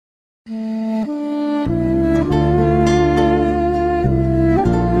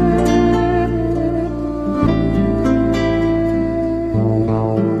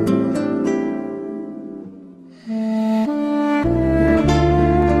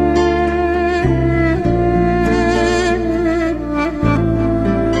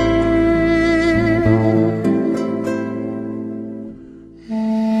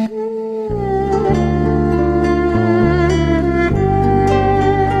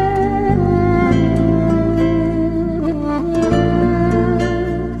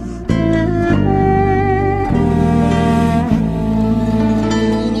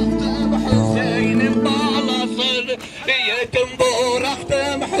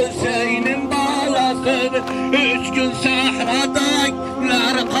3 gün sahrada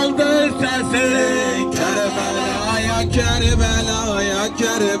Lar kaldı sesin Kerbela ya Kerbela ya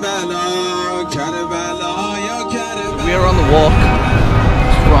Kerbela Kerbela ya Kerbela. We are on the walk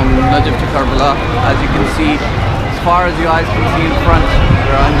from Najaf to Karbala. As you can see, as far as your eyes can see in front,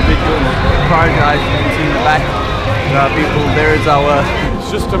 there are individuals. As far as your eyes can see in the back, there are people. There is our... It's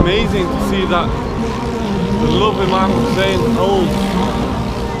just amazing to see that the love Imam Hussein holds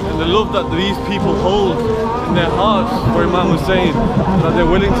and the love that these people hold in their hearts for Imam Hussein, that they're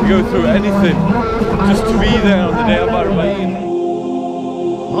willing to go through anything just to be there on the day of Arba'een.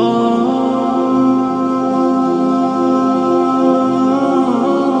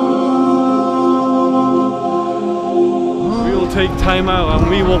 We will take time out and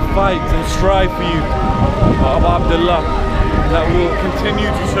we will fight and strive for you, Abu Abdullah, that we will continue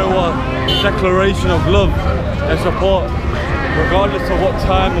to show our declaration of love and support regardless of what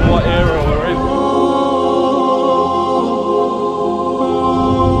time and what era we're in.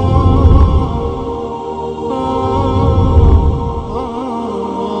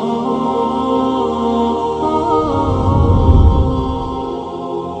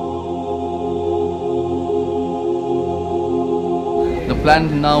 The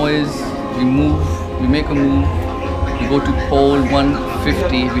plan now is we make a move, we go to pole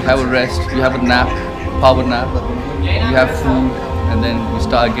 150, we have a rest, we have a nap, power nap, we have food, and then we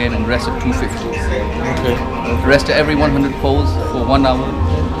start again and rest at 250. Okay. Rest at every 100 poles for 1 hour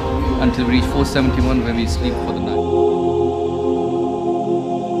until we reach 471 where we sleep for the night.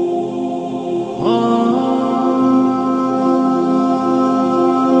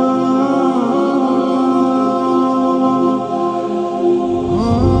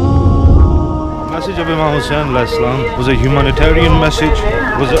 The message of Imam Hussein was a humanitarian message,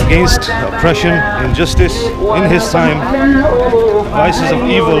 was against oppression, injustice. In his time, vices of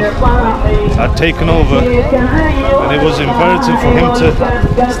evil had taken over, and it was imperative for him to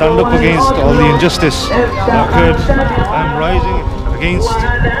stand up against all the injustice that occurred. I am rising against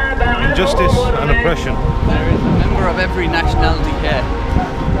injustice and oppression. There is a member of every nationality here,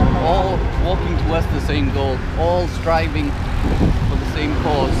 all walking towards the same goal, all striving for the same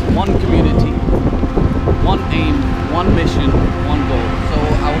cause, one community, one aim, one mission, one goal. So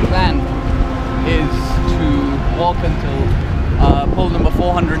our plan is to walk until pole number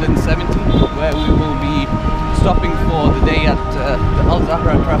 470, where we will be stopping for the day at the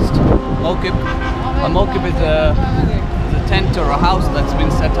Al-Zahra Trust Mohebban. A Mohebban is a tent or a house that's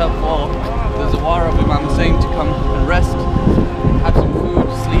been set up for the Zawar of Imam Hussein to come and rest, have some food,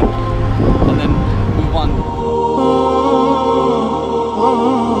 sleep, and then move on.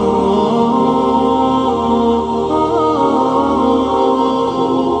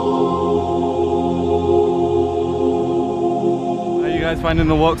 How are you guys finding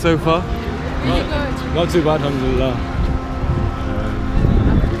the walk so far? Really good. Not too bad, alhamdulillah.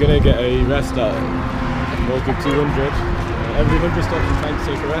 We're going to get a rest at Mohebban 200. Every 100 stops we're trying to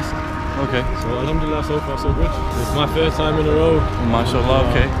take a rest. Okay. So alhamdulillah, so far so good. It's my first time in a row. MashaAllah,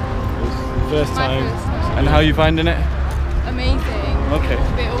 okay. It's the first time. And how are you finding it? Amazing. Okay. It's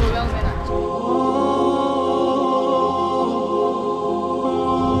a bit overwhelming actually.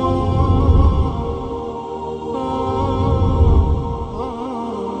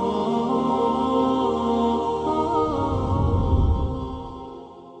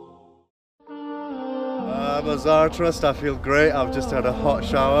 Zahra Trust, I feel great. I've just had a hot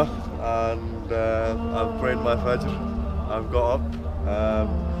shower and I've prayed my Fajr. I've got up.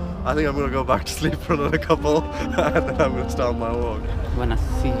 I think I'm going to go back to sleep for another couple and then I'm going to start my walk. When I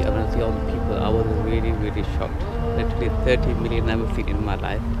see all the people, I was really shocked. Literally 30 million I've ever seen in my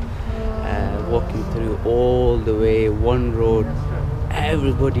life. Walking through all the way, one road,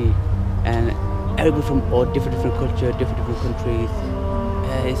 everybody from all different culture, different countries.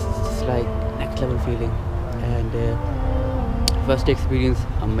 It's just like next level feeling. And first experience,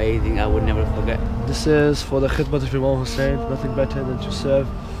 amazing, I would never forget. This is for the khidmat of Imam Hussein, nothing better than to serve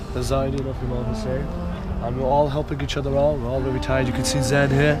the Zaydin of Imam Hussein. And we're all helping each other out, we're all very tired. You can see Zaid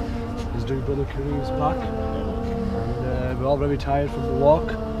here, he's doing Brother Kareem's back. And we're all very tired from the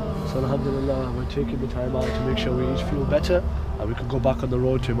walk. So alhamdulillah, we're taking the time out to make sure we each feel better and we can go back on the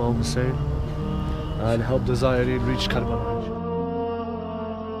road to Imam Hussein and help the Zaydin reach Karbala.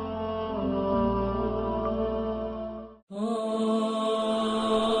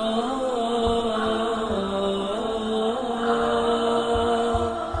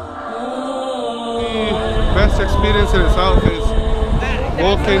 Best experience in itself is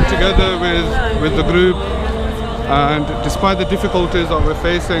walking together with the group, and despite the difficulties that we're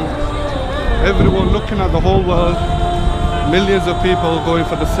facing, everyone looking at the whole world, millions of people going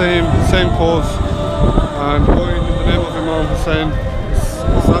for the same cause, and going in the name of Imam Hussein is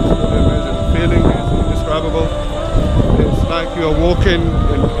absolutely amazing. The feeling is indescribable. It's like you are walking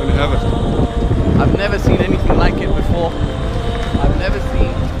in heaven. I've never seen anything like it before. I've never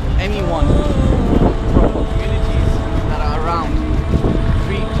seen anyone from communities that are around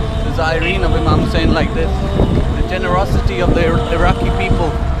treat the Zaireen of Imam Hussein like this. The generosity of the Iraqi people,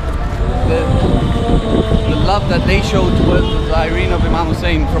 the love that they show towards the Zaireen of Imam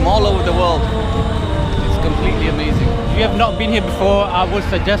Hussein from all over the world. It's completely amazing. If you have not been here before, I would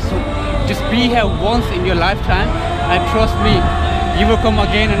suggest just be here once in your lifetime, and trust me, you will come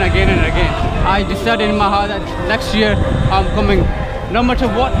again and again and again. I decided in my heart that next year I'm coming. No matter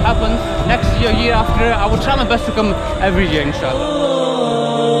what happens, next year, year after, I will try my best to come every year, inshallah.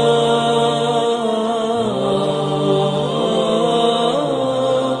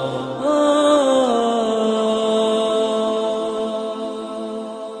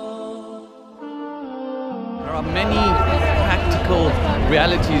 There are many practical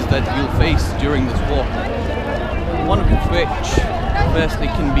realities that you'll face during this walk. One of which, firstly,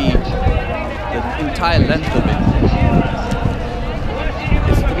 can be the entire length of it.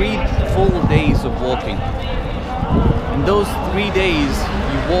 It's 3 full days of walking. In those 3 days,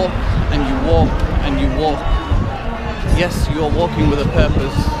 you walk and you walk and you walk. Yes, you are walking with a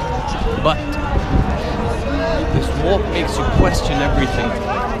purpose, but this walk makes you question everything.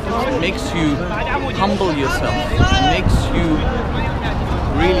 It makes you humble yourself. It makes you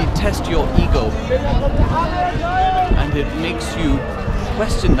really test your ego. And it makes you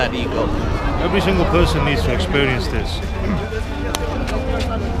question that ego. Every single person needs to experience this.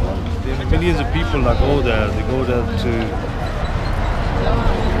 There are millions of people that go there. They go there to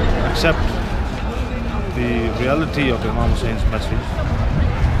accept the reality of Imam Hussein's message.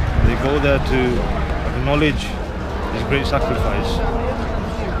 They go there to acknowledge his great sacrifice.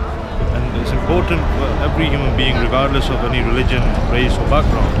 And it's important for every human being, regardless of any religion, race or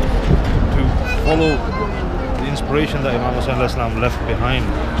background, to follow the inspiration that Imam Hussein left behind.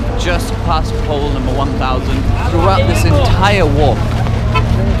 Just past pole number 1000, throughout this entire walk,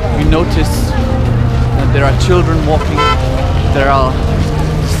 you notice that there are children walking, there are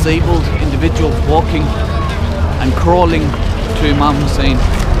disabled individuals walking and crawling to Imam Hussein,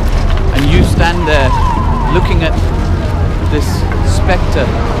 and you stand there looking at this spectre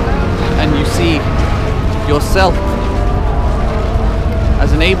and you see yourself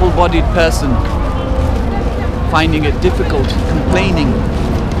as an able-bodied person finding it difficult, complaining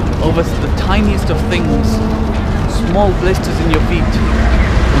over the tiniest of things, small blisters in your feet,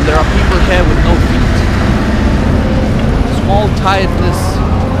 when there are people here with no feet. Small tiredness,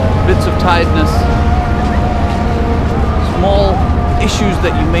 bits of tiredness, small issues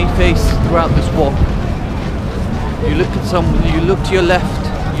that you may face throughout this walk. You look at someone, you look to your left,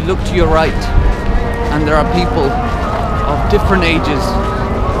 you look to your right, and there are people of different ages,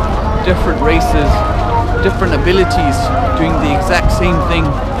 different races, different abilities doing the exact same thing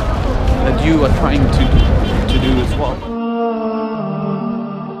that you are trying to do as well.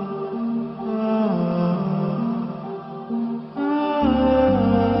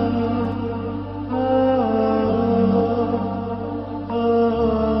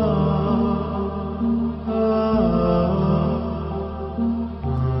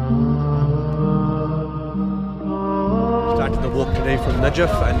 Started the walk today from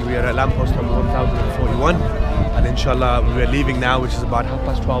Najaf, and we are at lamppost number 1041, and inshallah we are leaving now, which is about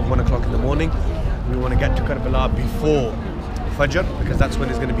 12:30, 1 o'clock in the morning. We want to get to Karbala before Fajr, because that's when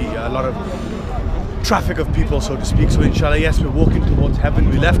there's going to be a lot of traffic of people, so to speak. So inshallah, yes, we're walking towards heaven.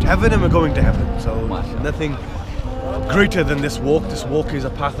 We left heaven and we're going to heaven, so nothing greater than this walk. This walk is a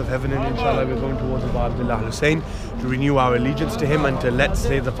path of heaven, and inshallah we're going towards Abu Abdullah Hussein to renew our allegiance to him and to let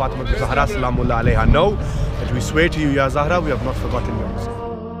say the Fatima Zahra Salamullah alayha know that we swear to you, Ya Zahra, we have not forgotten your Hussein.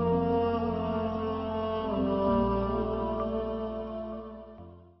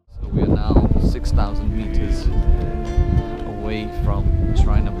 So we are now 6,000 meters away from the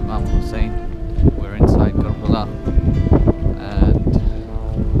shrine of Imam Hussein. We're inside Karbala, and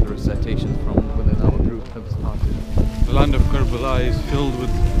the recitations from within our group have started. The land of Karbala is filled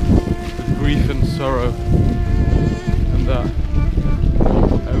with grief and sorrow, and that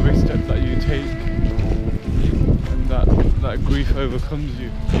every step that you take, and that grief overcomes you,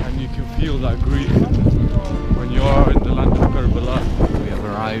 and you can feel that grief when you are in the land of Karbala. We have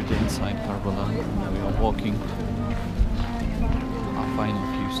arrived inside Karbala, and we are walking our final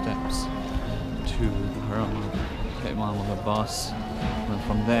few steps to the Haram of Imam al-Abbas, and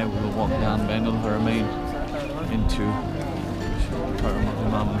from there we will walk down Bain al-Haramain into the Haram of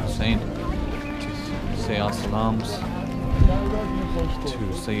Imam Hussein to say our salams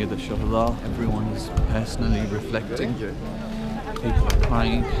to Sayyid al-Shuhada. Everyone is personally reflecting. People are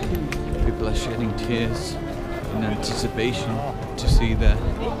crying, people are shedding tears in anticipation to see their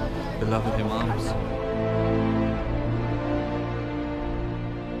beloved Imams.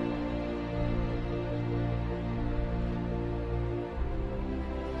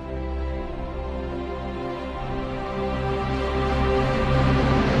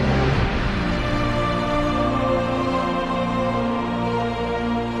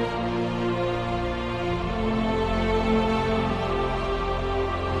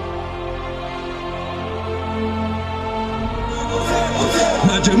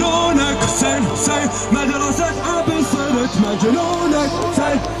 مجنونك حسين حسين مدرسة أبي صرت مجنونك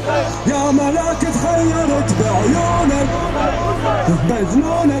حسين يا ملاك تخيرت بعيونك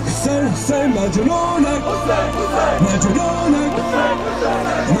مجنونك حسين حسين مجنونك مجنونك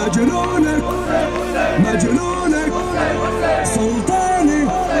مجنونك مجنونك سلطاني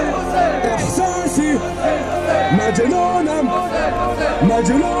إحساسي مجنونك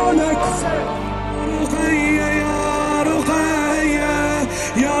مجنونك رقية يا رقية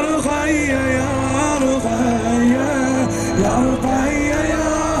يا رقية يا رقية يا رقية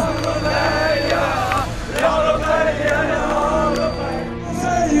يا رقية يا رقية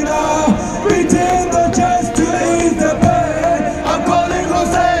beating the chest to ease the pain. I'm calling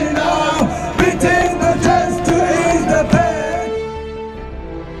Hussein now, beating the chest to ease the pain.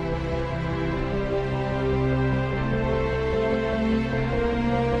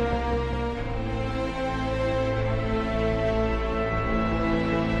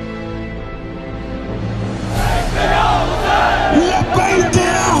 لبيك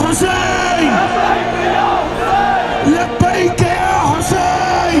يا حسين لبيك يا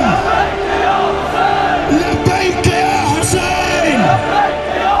حسين لبيك يا حسين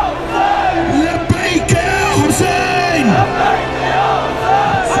لبيك يا حسين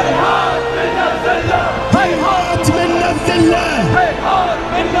هيهات من الذلة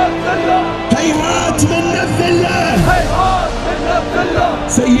هيهات من الذلة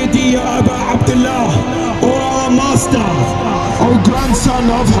سيدي يا أبا عبد الله or our master, our grandson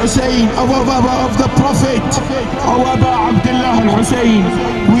of Hussein, our Baba of the Prophet, our Aba Abdullah al-Hussein,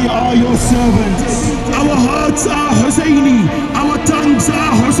 we are your servants. Our hearts are Husseini, our tongues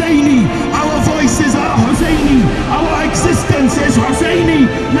are